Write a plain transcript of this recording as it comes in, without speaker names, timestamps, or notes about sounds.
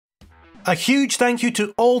A huge thank you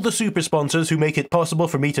to all the super sponsors who make it possible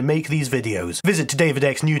for me to make these videos. Visit David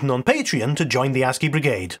X Newton on Patreon to join the ASCII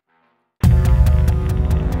Brigade.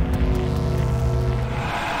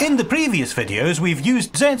 In the previous videos, we've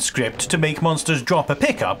used ZScript to make monsters drop a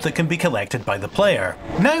pickup that can be collected by the player.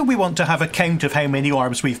 Now we want to have a count of how many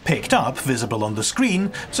orbs we've picked up visible on the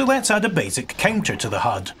screen, so let's add a basic counter to the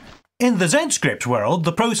HUD. In the ZScript world,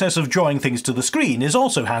 the process of drawing things to the screen is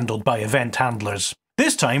also handled by event handlers.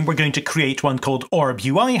 This time we're going to create one called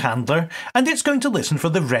OrbUI handler, and it's going to listen for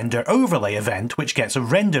the render overlay event, which gets a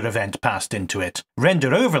render event passed into it.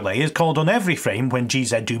 Render overlay is called on every frame when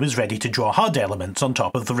GZDoom is ready to draw HUD elements on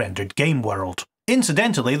top of the rendered game world.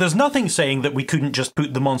 Incidentally, there's nothing saying that we couldn't just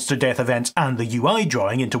put the monster death events and the UI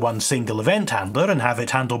drawing into one single event handler and have it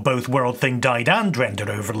handle both world thing died and render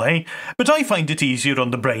overlay, but I find it easier on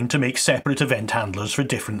the brain to make separate event handlers for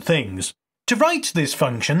different things. To write this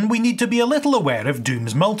function, we need to be a little aware of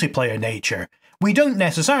Doom's multiplayer nature. We don't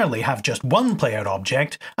necessarily have just one player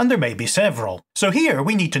object, and there may be several. So here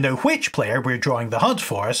we need to know which player we're drawing the HUD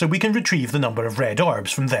for so we can retrieve the number of red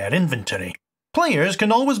orbs from their inventory. Players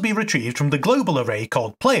can always be retrieved from the global array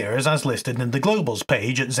called players as listed in the globals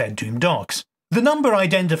page at ZDoom docs. The number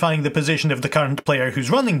identifying the position of the current player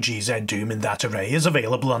who's running GZDoom in that array is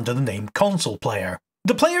available under the name console player.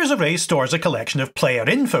 The players array stores a collection of player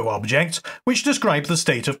info objects, which describe the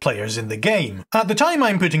state of players in the game. At the time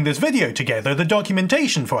I'm putting this video together, the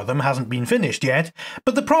documentation for them hasn't been finished yet,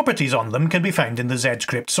 but the properties on them can be found in the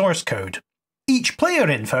ZScript source code. Each player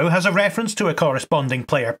info has a reference to a corresponding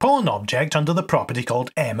player pawn object under the property called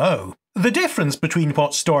MO. The difference between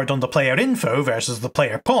what's stored on the player info versus the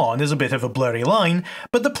player pawn is a bit of a blurry line,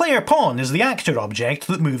 but the player pawn is the actor object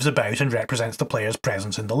that moves about and represents the player's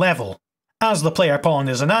presence in the level. As the player pawn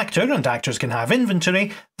is an actor and actors can have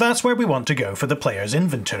inventory, that's where we want to go for the player's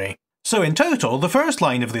inventory. So in total, the first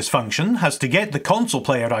line of this function has to get the console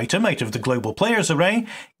player item out of the global players array,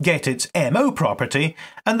 get its MO property,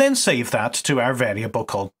 and then save that to our variable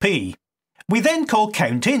called P. We then call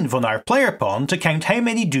countinv on our player pawn to count how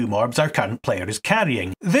many Doom orbs our current player is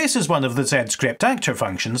carrying. This is one of the ZScript actor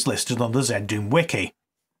functions listed on the ZDoom wiki.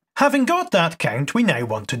 Having got that count, we now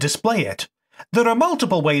want to display it. There are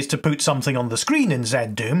multiple ways to put something on the screen in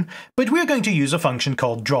ZDoom, but we're going to use a function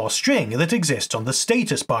called drawString that exists on the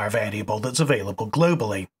status bar variable that's available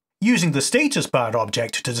globally. Using the status bar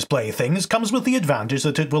object to display things comes with the advantage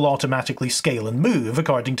that it will automatically scale and move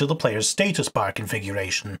according to the player's status bar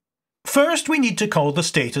configuration. First, we need to call the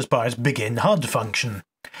status bar's beginHUD function.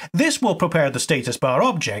 This will prepare the status bar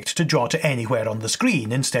object to draw to anywhere on the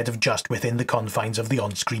screen instead of just within the confines of the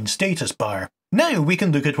on-screen status bar. Now we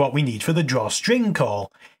can look at what we need for the drawString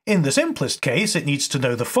call. In the simplest case, it needs to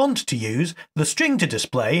know the font to use, the string to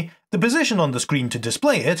display, the position on the screen to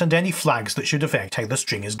display it, and any flags that should affect how the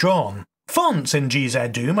string is drawn. Fonts in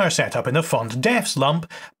GZDoom are set up in a font defs lump,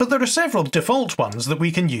 but there are several default ones that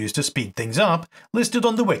we can use to speed things up, listed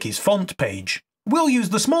on the wiki's font page. We'll use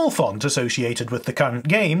the small font associated with the current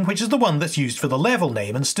game, which is the one that's used for the level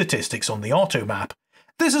name and statistics on the auto map.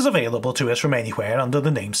 This is available to us from anywhere under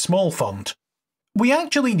the name small font. We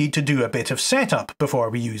actually need to do a bit of setup before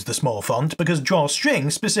we use the small font because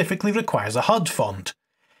drawString specifically requires a HUD font.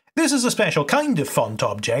 This is a special kind of font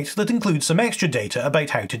object that includes some extra data about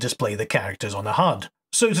how to display the characters on a HUD.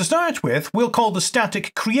 So to start with, we'll call the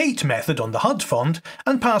static create method on the HUD font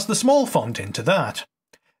and pass the small font into that.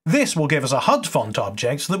 This will give us a HUD font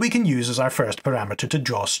object that we can use as our first parameter to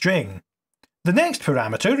drawString. The next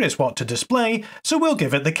parameter is what to display, so we'll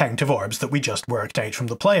give it the count of orbs that we just worked out from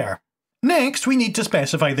the player. Next, we need to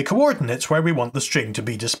specify the coordinates where we want the string to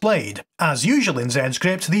be displayed. As usual in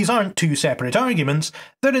ZScript, these aren't two separate arguments,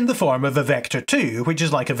 they're in the form of a vector2, which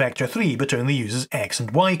is like a vector3 but only uses x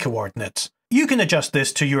and y coordinates. You can adjust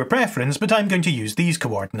this to your preference, but I'm going to use these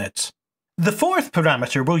coordinates. The fourth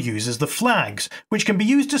parameter we'll use is the flags, which can be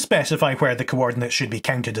used to specify where the coordinates should be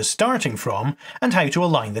counted as starting from, and how to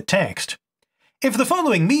align the text. If the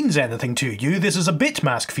following means anything to you, this is a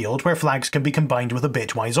bitmask field where flags can be combined with a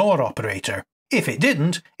bitwise OR operator. If it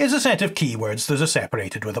didn't, it's a set of keywords that are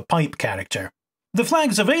separated with a pipe character. The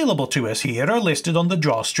flags available to us here are listed on the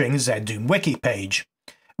drawString ZDoom wiki page.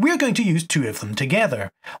 We're going to use two of them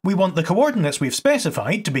together. We want the coordinates we've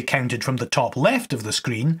specified to be counted from the top left of the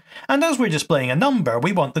screen, and as we're displaying a number,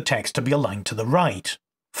 we want the text to be aligned to the right.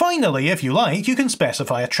 Finally, if you like, you can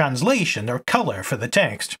specify a translation or colour for the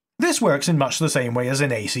text. This works in much the same way as in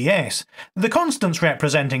ACS. The constants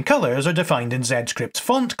representing colours are defined in ZScript's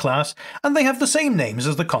font class, and they have the same names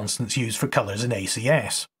as the constants used for colours in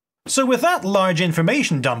ACS. So with that large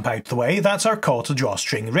information dump out the way, that's our call to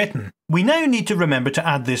drawString written. We now need to remember to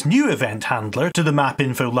add this new event handler to the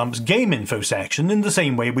map.info.lumps game info section in the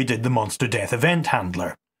same way we did the monster death event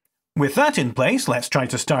handler. With that in place, let's try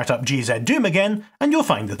to start up GZDoom again, and you'll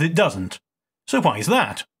find that it doesn't. So why is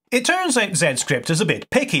that? It turns out ZScript is a bit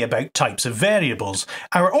picky about types of variables.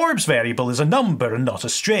 Our orbs variable is a number and not a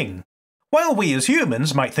string. While we as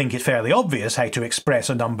humans might think it fairly obvious how to express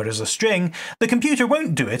a number as a string, the computer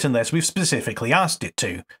won't do it unless we've specifically asked it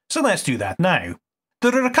to. So let's do that now.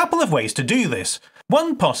 There are a couple of ways to do this.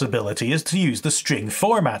 One possibility is to use the string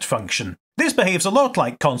format function. This behaves a lot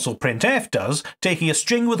like console printf does, taking a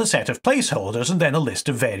string with a set of placeholders and then a list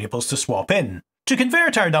of variables to swap in. To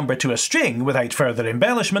convert our number to a string without further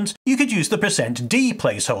embellishment, you could use the %d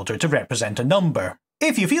placeholder to represent a number.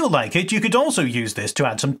 If you feel like it, you could also use this to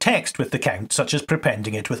add some text with the count, such as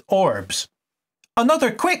prepending it with orbs.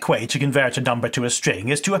 Another quick way to convert a number to a string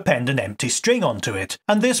is to append an empty string onto it,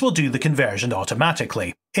 and this will do the conversion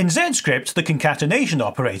automatically. In ZScript, the concatenation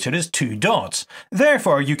operator is 2 dots,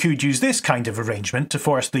 therefore you could use this kind of arrangement to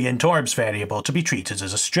force the int_orbs variable to be treated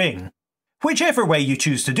as a string. Whichever way you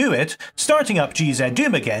choose to do it, starting up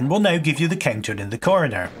GZDoom again will now give you the counter in the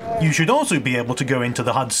corner. You should also be able to go into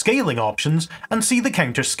the HUD scaling options and see the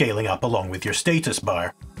counter scaling up along with your status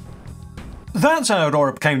bar. That's our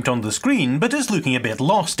orb count on the screen, but it's looking a bit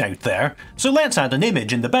lost out there, so let's add an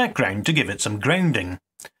image in the background to give it some grounding.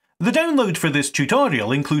 The download for this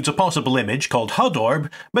tutorial includes a possible image called HUD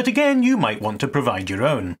orb, but again you might want to provide your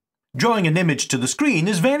own. Drawing an image to the screen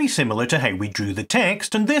is very similar to how we drew the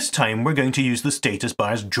text, and this time we're going to use the status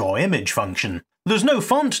bar's drawImage function. There's no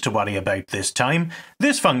font to worry about this time.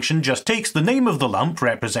 This function just takes the name of the lump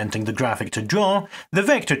representing the graphic to draw, the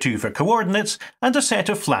vector2 for coordinates, and a set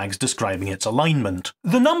of flags describing its alignment.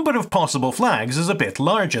 The number of possible flags is a bit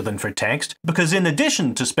larger than for text, because in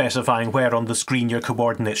addition to specifying where on the screen your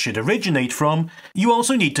coordinates should originate from, you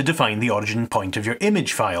also need to define the origin point of your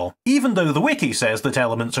image file. Even though the wiki says that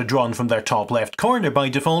elements are drawn from their top left corner by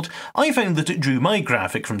default, I found that it drew my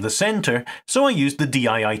graphic from the centre, so I used the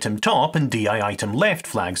di_item_top and di_item_left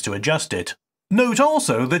flags to adjust it. Note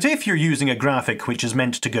also that if you're using a graphic which is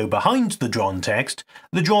meant to go behind the drawn text,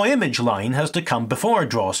 the drawImage line has to come before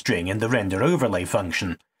drawString in the renderOverlay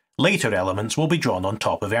function. Later elements will be drawn on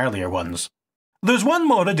top of earlier ones. There's one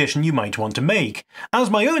more addition you might want to make. As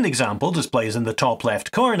my own example displays in the top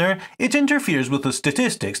left corner, it interferes with the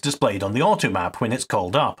statistics displayed on the automap when it's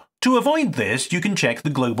called up. To avoid this, you can check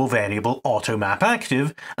the global variable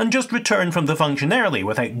AutoMapActive and just return from the function early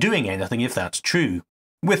without doing anything if that's true.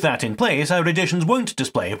 With that in place, our additions won't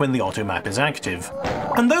display when the automap is active.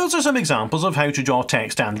 And those are some examples of how to draw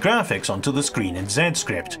text and graphics onto the screen in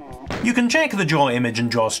ZScript. You can check the drawImage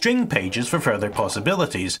and drawString pages for further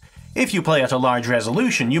possibilities. If you play at a large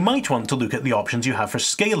resolution, you might want to look at the options you have for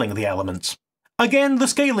scaling the elements. Again, the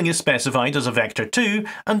scaling is specified as a vector2,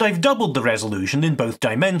 and I've doubled the resolution in both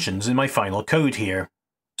dimensions in my final code here.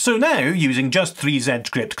 So now, using just 3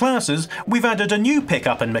 ZScript classes, we've added a new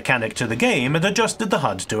pickup and mechanic to the game and adjusted the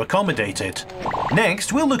HUD to accommodate it.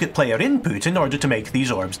 Next, we'll look at player input in order to make these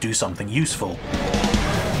orbs do something useful.